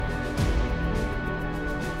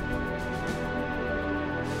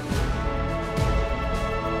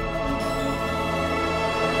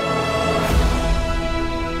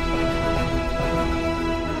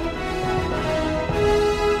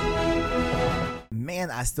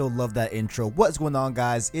and I still love that intro. What's going on,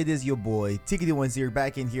 guys? It is your boy TKD10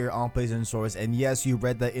 back in here on PlayStation Source, and yes, you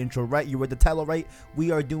read the intro right, you read the title right. We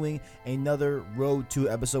are doing another Road to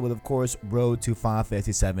episode with, of course, Road to Final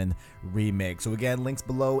Fantasy VII Remake. So again, links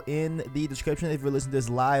below in the description if you're listening to this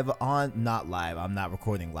live on, not live, I'm not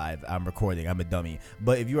recording live, I'm recording, I'm a dummy.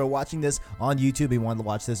 But if you are watching this on YouTube and you want to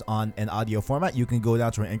watch this on an audio format, you can go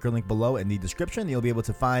down to our Anchor link below in the description. You'll be able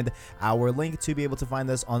to find our link to be able to find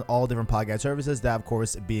us on all different podcast services, that of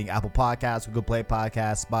course being Apple Podcasts, Google Play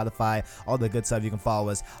Podcasts, Spotify, all the good stuff. You can follow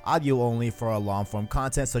us audio only for our long form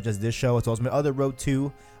content such as this show. It's also my other Road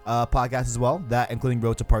to podcast as well, that including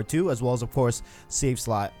Road to Part 2, as well as of course Save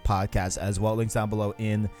Slot podcast as well. Links down below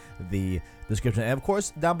in the description, and of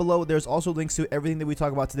course down below there's also links to everything that we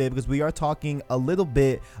talk about today, because we are talking a little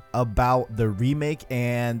bit about the remake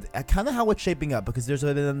and kind of how it's shaping up, because there's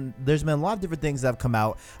been a lot of different things that have come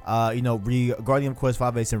out regarding, of course,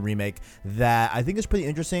 Final Fantasy VII Remake that I think is pretty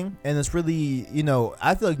interesting, and it's really,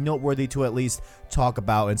 I feel like noteworthy to at least talk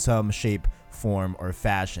about in some shape, form, or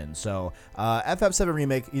fashion. So FF7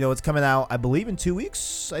 Remake, it's coming out, I believe, in 2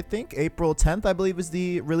 weeks. I think April 10th, I believe, is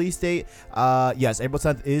the release date. Yes, April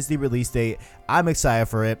 10th is the release date. I'm excited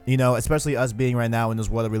for it, especially us being right now in this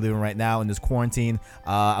world that we're living right now in this quarantine.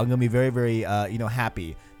 I'm gonna be very, very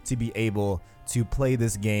happy to be able to play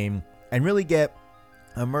this game and really get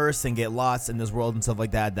immersed and get lost in this world and stuff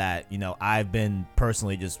like that I've been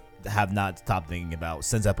personally just have not stopped thinking about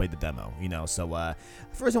since I played the demo. So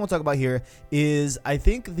first thing we'll talk about here is, I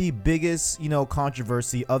think the biggest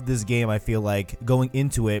controversy of this game, I feel like, going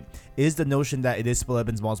into it, is the notion that it is split up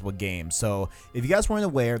into multiple games. So if you guys weren't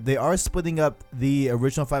aware, they are splitting up the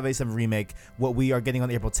original Final Fantasy VII Remake, what we are getting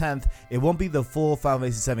on April 10th. It won't be the full Final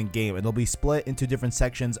Fantasy VII game. It'll be split into different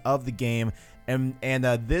sections of the game, and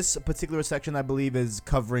this particular section, I believe, is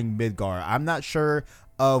covering Midgar. I'm not sure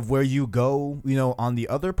of where you go, on the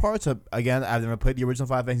other parts. Again, I've never played the original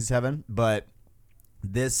Final Fantasy VII, but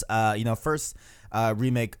this, first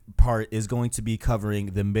remake part is going to be covering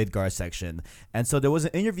the Midgar section. And so there was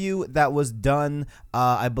an interview that was done,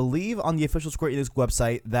 I believe, on the official Square Enix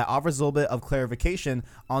website that offers a little bit of clarification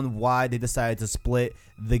on why they decided to split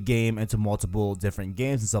the game into multiple different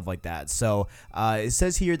games and stuff like that. So it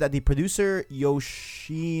says here that the producer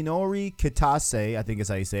Yoshinori Kitase, I think is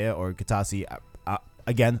how you say it, or Kitase,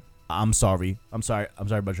 again, I'm sorry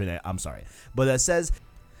about your name, I'm sorry. But it says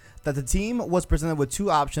that the team was presented with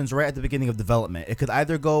two options right at the beginning of development. It could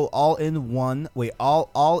either go all in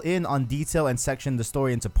on detail and section the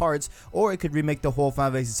story into parts, or it could remake the whole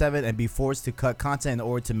Final Fantasy VII and be forced to cut content in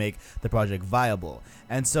order to make the project viable.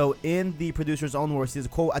 And so in the producer's own words, he says,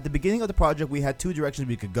 quote, "At the beginning of the project, we had two directions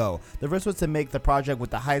we could go. The first was to make the project with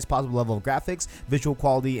the highest possible level of graphics, visual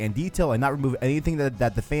quality, and detail, and not remove anything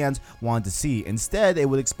that the fans wanted to see. Instead, it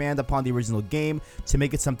would expand upon the original game to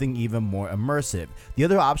make it something even more immersive. The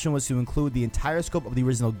other option was to include the entire scope of the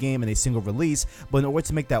original game in a single release, but in order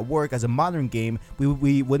to make that work as a modern game,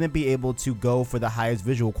 we wouldn't be able to go for the highest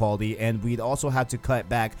visual quality, and we'd also have to cut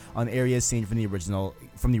back on areas seen from the original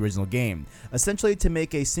game. Essentially, to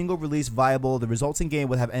make a single release viable, the resulting game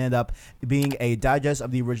would have ended up being a digest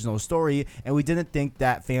of the original story, and we didn't think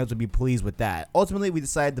that fans would be pleased with that. Ultimately, we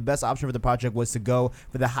decided the best option for the project was to go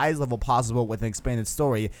for the highest level possible with an expanded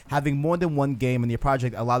story. Having more than one game in the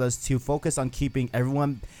project allowed us to focus on keeping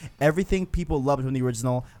everything people loved from the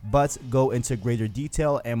original, but go into greater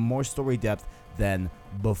detail and more story depth than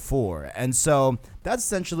before." And so that's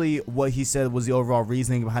essentially what he said was the overall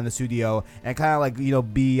reasoning behind the studio, and kind of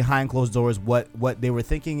like, behind closed doors, what they were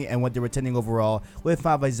thinking and what they were intending overall with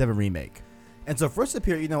Final Fantasy VII Remake. And so first up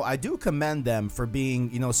here, I do commend them for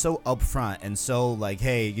being, so upfront and so like,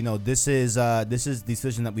 hey, this is the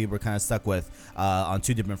decision that we were kind of stuck with on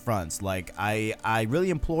two different fronts. Like, I really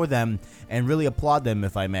implore them and really applaud them,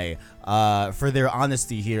 if I may, for their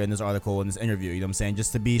honesty here in this article, in this interview, what I'm saying,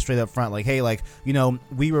 just to be straight up front, like, hey, like,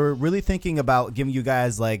 we were really thinking about giving you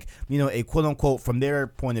guys, like, a quote unquote, from their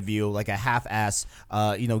point of view, like a half-ass,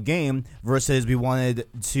 game, versus we wanted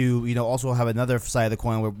to, also have another side of the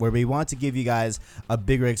coin where we wanted to give you guys a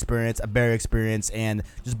bigger experience, a better experience, and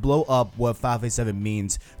just blow up what Final Fantasy VII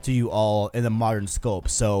means to you all in a modern scope.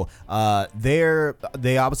 So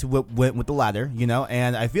they obviously went with the latter,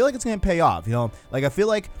 and I feel like it's gonna pay off. Like, I feel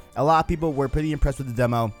like a lot of people were pretty impressed with the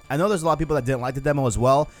demo. I know there's a lot of people that didn't like the demo as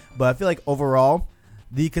well, but I feel like overall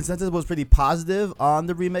the consensus was pretty positive on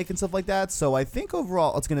the remake and stuff like that. So I think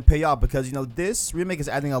overall it's gonna pay off because this remake is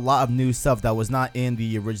adding a lot of new stuff that was not in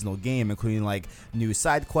the original game, including like new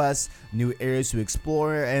side quests, new areas to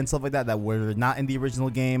explore, and stuff like that that were not in the original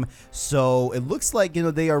game. So it looks like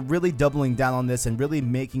they are really doubling down on this and really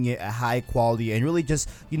making it a high quality and really just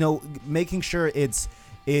making sure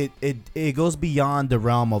it goes beyond the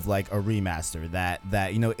realm of like a remaster, that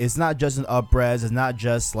it's not just an up-res, it's not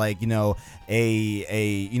just like a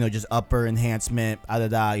just upper enhancement,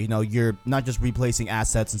 you're not just replacing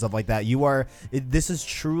assets and stuff like that. This is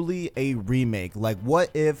truly a remake. Like, what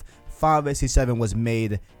if Final Fantasy VII was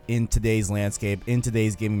made in today's landscape, in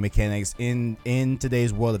today's gaming mechanics, in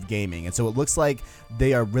today's world of gaming? And so it looks like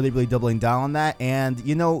they are really doubling down on that, and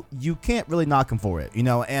you can't really knock them for it.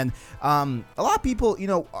 And a lot of people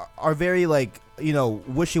are very like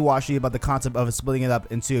wishy-washy about the concept of splitting it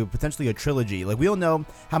up into potentially a trilogy. Like, we don't know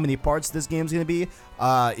how many parts this game's gonna be.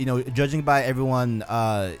 Judging by everyone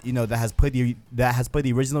that has played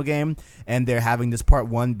the original game, and they're having this part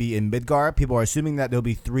 1 be in Midgar, people are assuming that there'll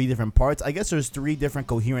be 3 different parts. I guess there's 3 different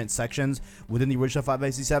coherent sections within the original Final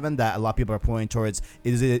Fantasy VII that a lot of people are pointing towards.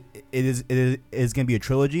 It is gonna be a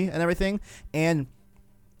trilogy and everything. And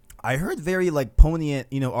I heard very like poignant,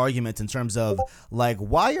 arguments in terms of like,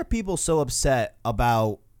 why are people so upset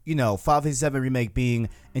about, Final Fantasy VII Remake being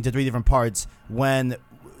into 3 different parts when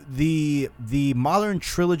the modern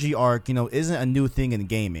trilogy arc, isn't a new thing in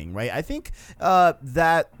gaming, right? I think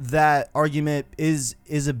that argument is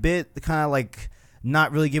a bit kind of like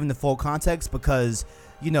not really given the full context, because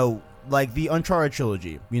like the Uncharted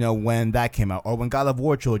trilogy, when that came out, or when God of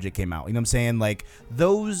War trilogy came out, what I'm saying? Like,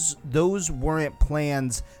 those weren't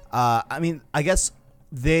plans. I guess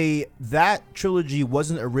that trilogy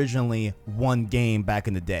wasn't originally one game back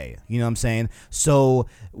in the day. You know what I'm saying? So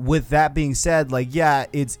with that being said, like, yeah,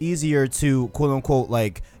 it's easier to quote unquote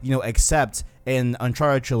like, accept an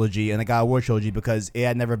Uncharted trilogy and a God of War trilogy because there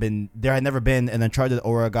had never been an Uncharted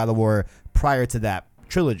or a God of War prior to that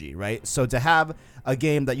trilogy, right? So to have a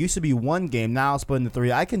game that used to be one game now split into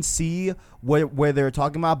 3, I can see where they're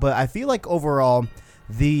talking about, but I feel like overall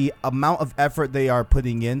the amount of effort they are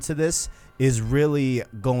putting into this is really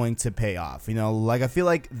going to pay off. Like, I feel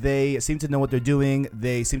like they seem to know what they're doing.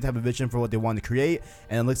 They seem to have a vision for what they want to create,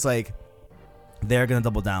 and it looks like they're gonna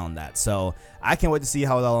double down on that. So I can't wait to see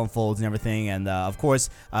how it all unfolds and everything. And of course,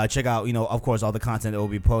 check out of course all the content that we'll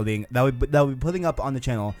be putting up on the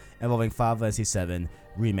channel involving Final Fantasy VII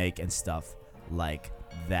Remake and stuff like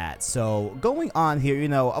that. So going on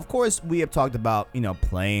here, of course we have talked about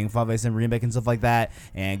playing Final Fantasy VII Remake and stuff like that,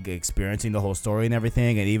 and experiencing the whole story and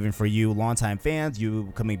everything. And even for you longtime fans,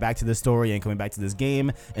 you coming back to this story and coming back to this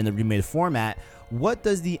game in the remade format, what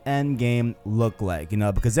does the end game look like?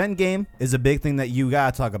 Because end game is a big thing that you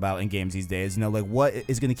gotta talk about in games these days. Like, what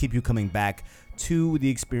is going to keep you coming back to the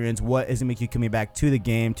experience? What is going to make you coming back to the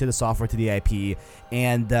game, to the software, to the IP?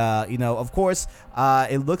 And of course,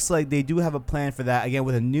 it looks like they do have a plan for that, again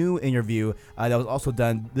with a new interview that was also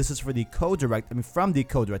done. This is for the from the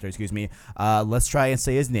co-director, excuse me. Let's try and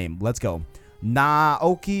say his name. Let's go.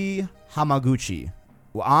 Naoki Hamaguchi.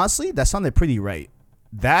 Well, honestly, that sounded pretty right.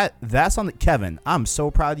 That sounded, Kevin, I'm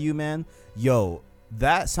so proud of you, man. Yo,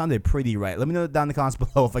 that sounded pretty right. Let me know down in the comments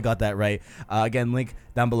below if I got that right. Again, link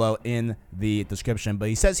down below in the description. But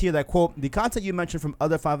he says here that, quote, the content you mentioned from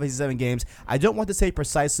other Final Fantasy VII games, I don't want to say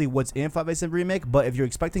precisely what's in Final Fantasy VII Remake, but if you're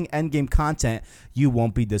expecting endgame content, you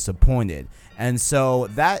won't be disappointed. And so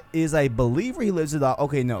that is, I believe, where he lives it off.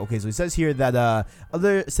 Okay, no. Okay, so he says here that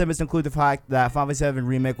other sentiments include the fact that Final Fantasy VII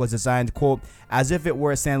Remake was designed, quote, as if it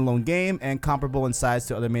were a standalone game and comparable in size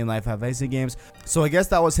to other mainline Final Fantasy games. So I guess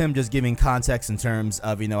that was him just giving context in terms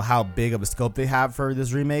of, how big of a scope they have for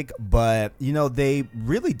this remake. But, they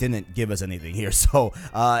really didn't give us anything here. So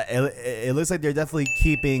it looks like they're definitely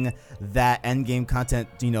keeping that end game content,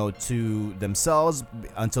 to themselves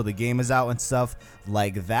until the game is out and stuff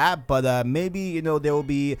like that. But maybe, there will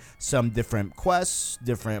be some different quests,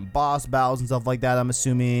 different boss battles and stuff like that, I'm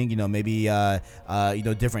assuming. Maybe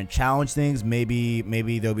different challenge things.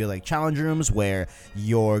 Maybe there'll be like challenge rooms where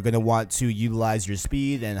you're gonna want to utilize your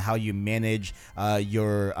speed and how you manage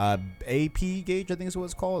your AP gauge, I think is what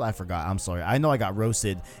it's called. I forgot, I'm sorry. I know I got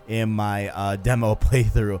roasted in my demo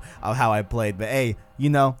playthrough of how I played, but hey,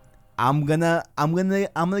 I'm gonna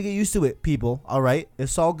get used to it, people. All right,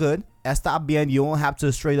 it's all good. Está bien. You won't have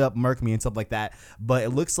to straight up murk me and stuff like that. But it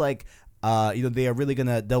looks like they are really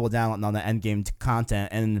gonna double down on the end game content,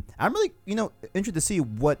 and I'm really interested to see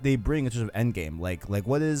what they bring in terms of end game. Like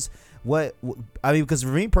what is I mean, because for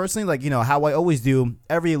me personally, like, how I always do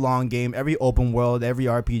every long game, every open world, every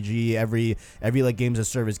RPG, every like games as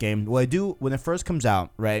service game, what I do when it first comes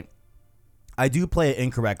out, right? I do play it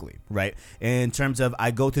incorrectly, right? In terms of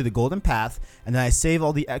I go through the golden path and then I save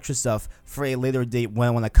all the extra stuff for a later date when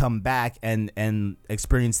I want to come back and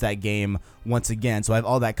experience that game once again. So I have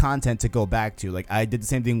all that content to go back to. Like I did the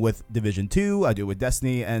same thing with Division 2, I do it with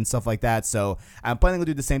Destiny and stuff like that. So I'm planning to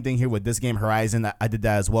do the same thing here with this game, Horizon. I did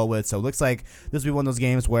that as well with. So it looks like this will be one of those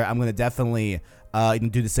games where I'm going to definitely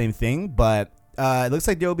do the same thing. But it looks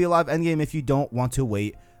like there will be a lot of endgame if you don't want to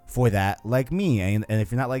wait for that, like me. And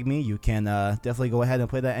if you're not like me, you can definitely go ahead and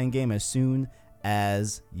play that end game as soon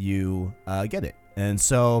as you get it. And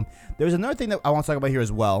so there's another thing that I want to talk about here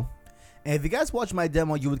as well. And if you guys watch my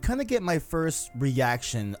demo, you would kind of get my first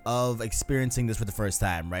reaction of experiencing this for the first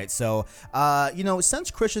time, right? So,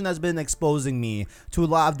 since Christian has been exposing me to a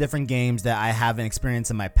lot of different games that I haven't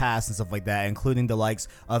experienced in my past and stuff like that, including the likes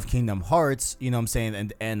of Kingdom Hearts, you know what I'm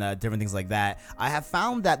saying, and different things like that, I have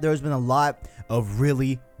found that there's been a lot of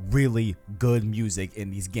really good music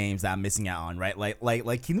in these games that I'm missing out on, right?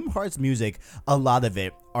 Like Kingdom Hearts music, a lot of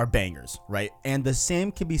it are bangers, right? And the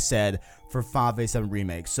same can be said for Final Fantasy VII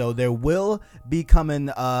Remake. So there will be coming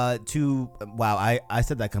I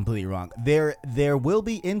said that completely wrong. There will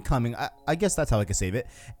be incoming, I guess that's how I can save it,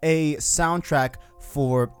 a soundtrack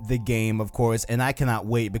for the game, of course, and I cannot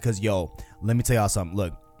wait because, let me tell y'all something.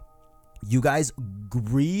 Look, you guys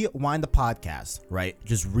rewind the podcast, right?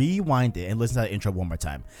 Just rewind it and listen to that intro one more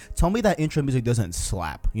time. Tell me that intro music doesn't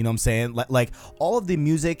slap. You know what I'm saying? Like all of the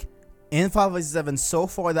music in Final Fantasy VII so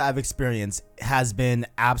far that I've experienced has been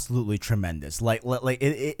absolutely tremendous. Like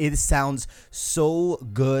it sounds so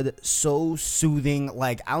good, so soothing.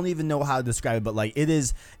 Like I don't even know how to describe it, but like it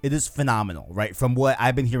is phenomenal, right? From what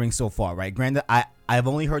I've been hearing so far, right? Granted, I've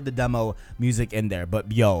only heard the demo music in there, but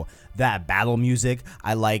that battle music,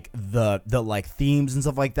 I like the like themes and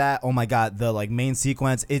stuff like that. Oh my god, the like main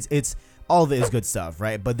sequence, it's all of it is good stuff,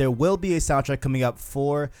 right? But there will be a soundtrack coming up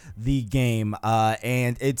for the game,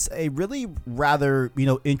 and it's a really rather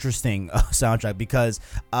interesting soundtrack because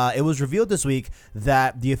it was revealed this week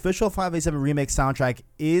that the official Final Fantasy VII Remake soundtrack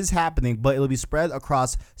is happening, but it'll be spread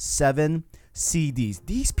across 7 CDs.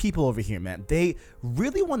 These people over here, man, they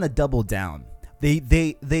really want to double down. They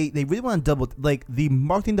really want to double, like the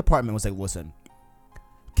marketing department was like, listen,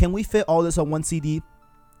 can we fit all this on one CD?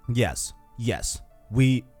 Yes,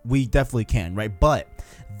 we definitely can, right? But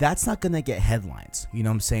that's not gonna get headlines, you know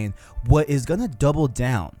what I'm saying? What is gonna double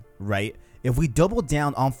down, right? If we double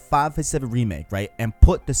down on Final Fantasy VII Remake, right, and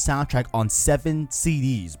put the soundtrack on 7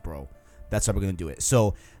 CDs, bro, that's how we're gonna do it.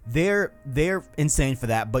 So they're insane for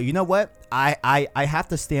that. But you know what? I have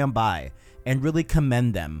to stand by and really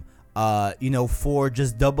commend them, for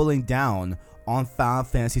just doubling down on Final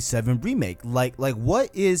Fantasy VII Remake. Like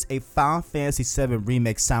what is a Final Fantasy VII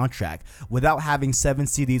Remake soundtrack without having 7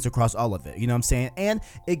 CDs across all of it? You know what I'm saying? And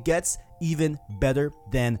it gets even better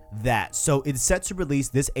than that. So it's set to release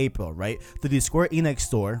this April, right, through the Square Enix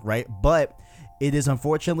store, right? But it is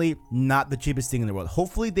unfortunately not the cheapest thing in the world.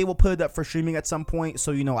 Hopefully they will put it up for streaming at some point,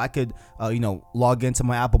 so I could log into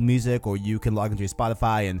my Apple Music, or you can log into your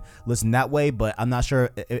Spotify and listen that way. But I'm not sure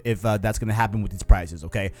if that's gonna happen with these prices.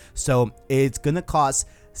 Okay, so it's gonna cost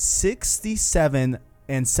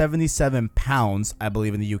 £67.77, I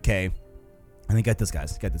believe, in the UK. And then get this,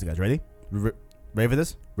 guys. Ready? Ready for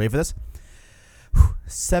this?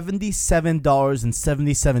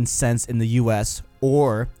 $77.77 in the US,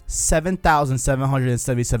 or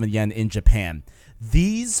 7,777 yen in Japan.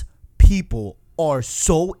 These people are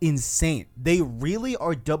so insane. They really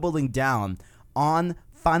are doubling down on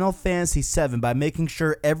Final Fantasy VII by making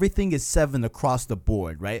sure everything is 7 across the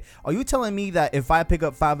board, right? Are you telling me that if I pick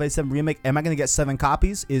up Final Fantasy VII Remake, am I going to get 7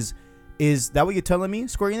 copies? Is that what you're telling me,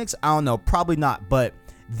 Square Enix? I don't know. Probably not, but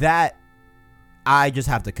that I just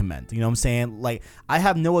have to commend. You know what I'm saying? Like, I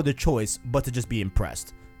have no other choice but to just be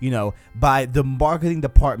impressed, by the marketing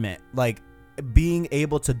department, like, being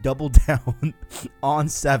able to double down on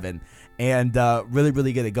 7 and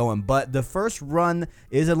really get it going. But the first run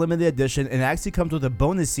is a limited edition, and it actually comes with a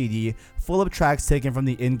bonus CD full of tracks taken from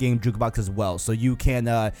the in-game jukebox as well. So you can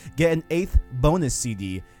get an 8th bonus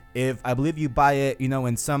CD if, I believe, you buy it,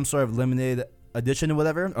 in some sort of limited edition or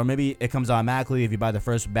whatever, or maybe it comes automatically if you buy the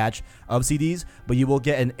first batch of CDs, but you will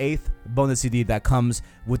get an 8th bonus CD that comes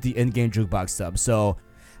with the in-game jukebox sub. So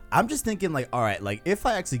I'm just thinking like, all right, like if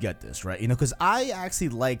I actually get this, right, because I actually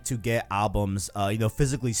like to get albums,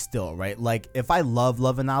 physically still, right? Like if I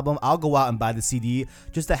love an album, I'll go out and buy the CD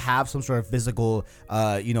just to have some sort of physical,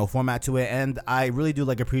 format to it. And I really do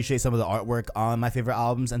like appreciate some of the artwork on my favorite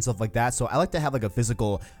albums and stuff like that. So I like to have like a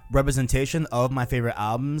physical representation of my favorite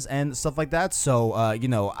albums and stuff like that. So,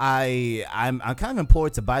 I'm kind of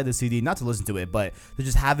implored to buy the CD, not to listen to it, but to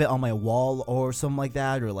just have it on my wall or something like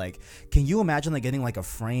that. Or like, can you imagine like getting like a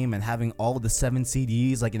frame and having all the 7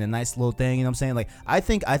 CDs like in a nice little thing? You know what I'm saying? Like, I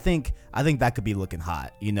think that could be looking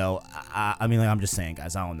hot. I mean, like, I'm just saying,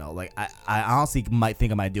 guys. I don't know. Like, I honestly might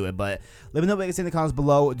think I might do it, but let me know what you guys say in the comments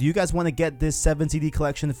below. Do you guys want to get this 7 CD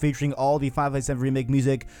collection featuring all the Final Fantasy VII Remake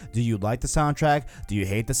music? Do you like the soundtrack? Do you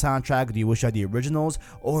hate the soundtrack? Do you wish you had the originals?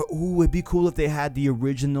 Or, ooh, it'd be cool if they had the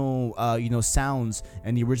original, sounds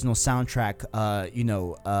and the original soundtrack,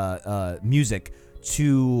 music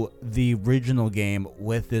to the original game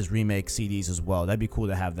with this remake CDs as well. That'd be cool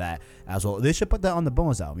to have that as well. They should put that on the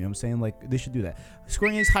bonus album. You know what I'm saying? Like, they should do that.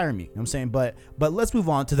 Square Enix, hire me. You know what I'm saying? But let's move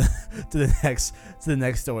on to the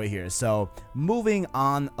next story here. So moving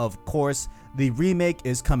on, of course, the remake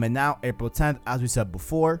is coming out April 10th, as we said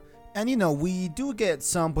before. And, we do get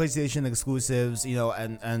some PlayStation exclusives,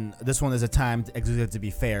 and this one is a timed exclusive to be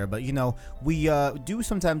fair. But, we do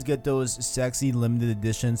sometimes get those sexy limited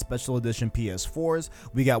edition, special edition PS4s.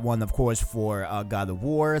 We got one, of course, for God of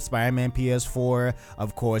War, Spider-Man PS4,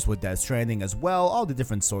 of course, with Death Stranding as well. All the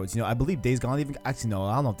different sorts. I believe Days Gone even, actually, no,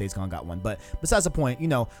 I don't know if Days Gone got one. But besides the point,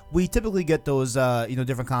 we typically get those,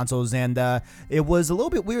 different consoles. And it was a little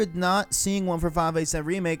bit weird not seeing one for Final Fantasy VII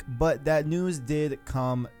Remake, but that news did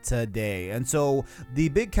come today. And so the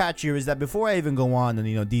big catch here is that before I even go on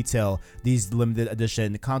and detail these limited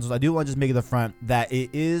edition consoles, I do want to just make it the front that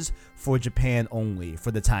it is for Japan only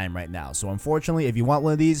for the time right now. So unfortunately, if you want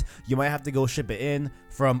one of these, you might have to go ship it in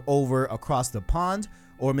from over across the pond,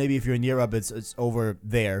 or maybe if you're in Europe, it's over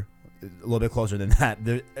there, a little bit closer than that.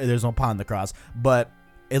 There's no pond to cross, but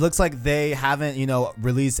it looks like they haven't,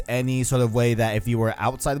 released any sort of way that if you were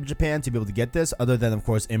outside of Japan to be able to get this, other than, of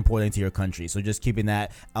course, importing to your country. So just keeping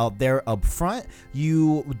that out there up front.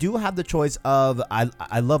 You do have the choice of,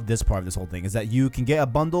 I love this part of this whole thing, is that you can get a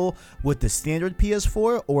bundle with the standard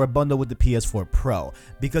PS4 or a bundle with the PS4 Pro.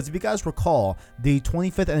 Because if you guys recall, the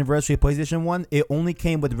 25th anniversary of PlayStation 1, it only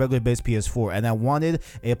came with the regular base PS4. And I wanted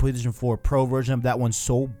a PlayStation 4 Pro version of that one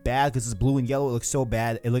so bad because it's blue and yellow. It looks so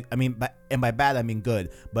bad. And by bad, I mean good.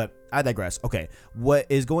 But I digress. Okay, what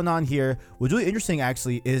is going on here, what's really interesting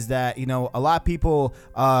actually, is that, a lot of people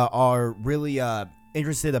are really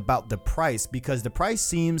interested about the price, because the price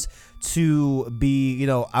seems to be,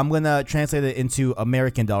 I'm gonna translate it into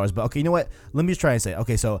American dollars, but okay, you know what, let me just try and say it.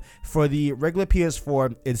 Okay, so for the regular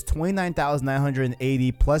PS4, it's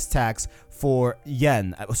 29,980 plus tax for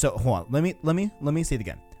yen. So hold on, let me say it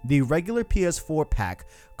again. The regular PS4 pack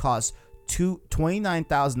costs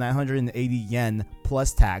 29,980 yen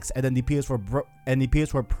plus tax, and then the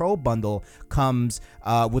PS4 Pro bundle comes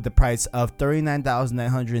with the price of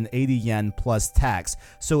 39,980 yen plus tax.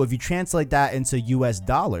 So if you translate that into US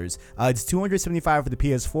dollars, it's 275 for the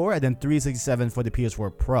PS4 and then 367 for the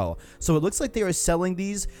PS4 Pro. So it looks like they are selling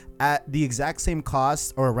these at the exact same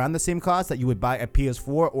cost, or around the same cost that you would buy a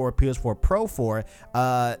PS4 or a PS4 Pro for,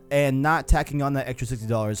 and not tacking on that extra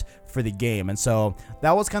 $60 for the game. And so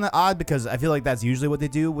that was kind of odd, because I feel like that's usually what they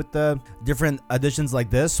do with the different editions like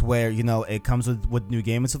this, where it comes with new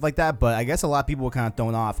game and stuff like that. But I guess a lot of people were kind of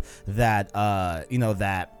thrown off that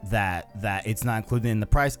that it's not included in the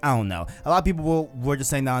price. I don't know, a lot of people were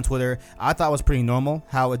just saying that on Twitter. I thought it was pretty normal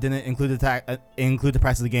how it didn't include the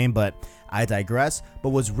price of the game, but I digress. But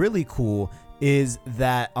what's really cool is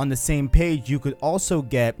that on the same page you could also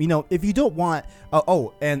get, if you don't want,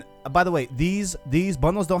 and by the way, these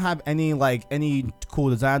bundles don't have any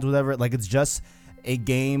cool designs or whatever. Like, it's just a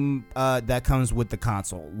game that comes with the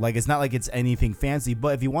console. Like, it's not like it's anything fancy.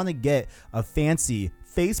 But if you want to get a fancy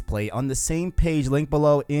faceplate, on the same page, link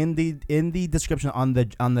below in the description on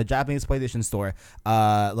the Japanese PlayStation Store,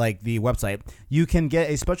 like the website, you can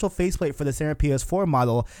get a special faceplate for the standard PS4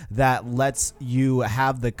 model that lets you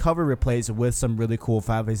have the cover replaced with some really cool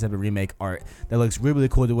Final Fantasy VII Remake art that looks really, really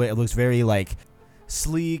cool. The way it looks, very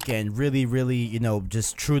sleek and really, really,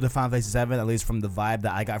 just true to Final Fantasy VII, at least from the vibe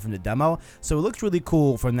that I got from the demo. So it looks really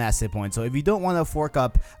cool from that standpoint. So if you don't want to fork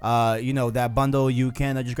up, that bundle, you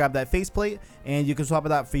can just grab that faceplate and you can swap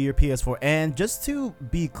it out for your PS4. And just to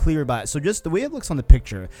be clear about it, so just the way it looks on the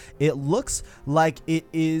picture, it looks like it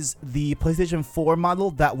is the PlayStation 4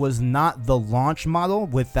 model that was not the launch model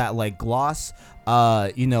with that gloss,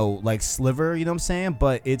 sliver, you know what I'm saying?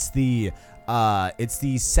 But it's the It's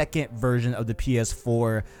the second version of the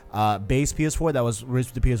PS4 base PS4 that was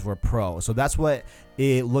released with the PS4 Pro. So that's what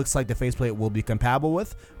it looks like the faceplate will be compatible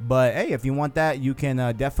with. But hey, if you want that, you can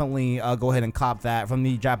definitely go ahead and cop that from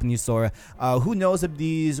the Japanese store. Who knows if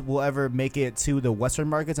these will ever make it to the Western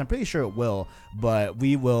markets? I'm pretty sure it will, but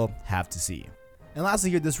we will have to see. And lastly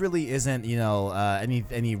here, this really isn't,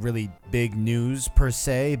 any really big news per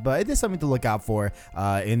se, but it is something to look out for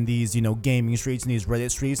in these, gaming streets, and these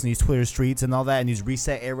Reddit streets, and these Twitter streets, and all that, and these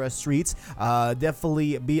Reset era streets.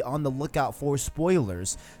 Definitely be on the lookout for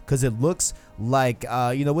spoilers, because it looks like,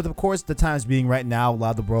 with of course the times being right now, a lot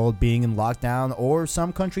of the world being in lockdown, or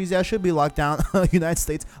some countries that should be locked down, United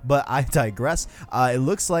States, but I digress. It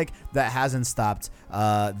looks like that hasn't stopped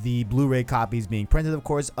the Blu-ray copies being printed, of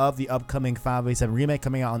course, of the upcoming Final Fantasy VII Remake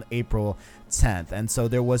coming out on April 10th. And so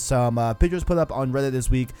there was some pictures put up on Reddit this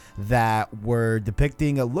week that were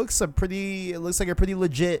depicting it looks like a pretty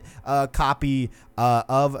legit copy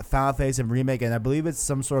of Final Fantasy VII Remake, and I believe it's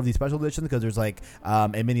some sort of the special edition, because there's like a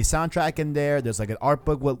mini soundtrack in there. There's like an art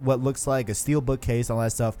book, what looks like a steel bookcase, all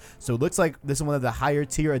that stuff. So it looks like this is one of the higher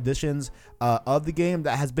tier editions of the game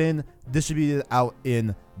that has been distributed out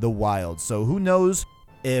in the wild. So who knows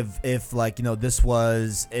if this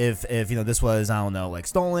was I don't know, like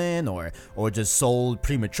stolen or just sold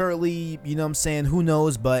prematurely, you know what I'm saying? Who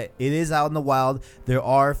knows? But it is out in the wild. There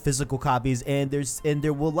are physical copies, and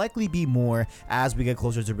there will likely be more as we get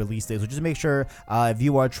closer to release date. So just make sure if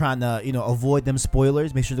you are trying to avoid them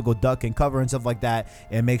spoilers, make sure to go duck and cover and stuff like that,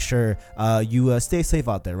 and make sure you stay safe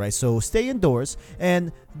out there, right? So stay indoors,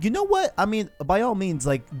 and you know what? I mean, by all means,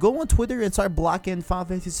 like, go on Twitter and start blocking Final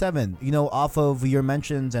Fantasy VII, off of your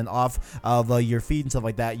mentions and off of your feed and stuff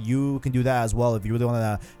like that. You can do that as well if you really want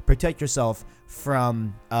to protect yourself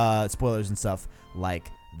from spoilers and stuff like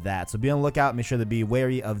that. So be on the lookout. Make sure to be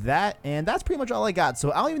wary of that. And that's pretty much all I got.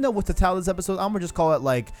 So I don't even know what to title this episode. I'm gonna just call it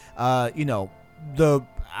like, you know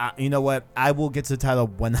what? I will get to the title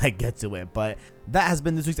when I get to it. But that has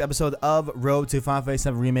been this week's episode of Road to Final Fantasy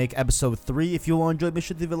VII Remake Episode 3. If you all enjoyed, make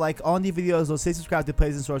sure to leave a like on the video, as well as stay subscribed to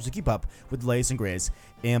Plays and Source to keep up with the latest and greatest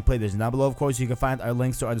and play this. Down below, of course, you can find our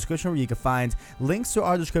links to our description, where you can find links to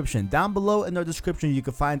our description. Down below in our description, you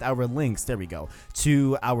can find our links, there we go,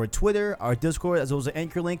 to our Twitter, our Discord, as well as an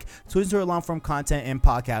Anchor link to listen to our long-form content in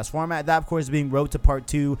podcast format. That, of course, being Road to Part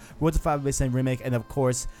 2, Road to Final Fantasy VII Remake, and, of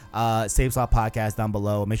course, Save Slot Podcast down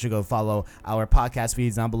below. Make sure to go follow our podcast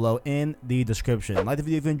feeds down below in the description. Like the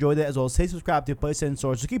video if you enjoyed it, as well as stay subscribed to PlayStation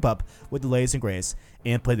Source to keep up with the latest and greatest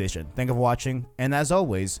in PlayStation. Thank you for watching, and as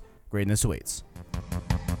always, greatness awaits.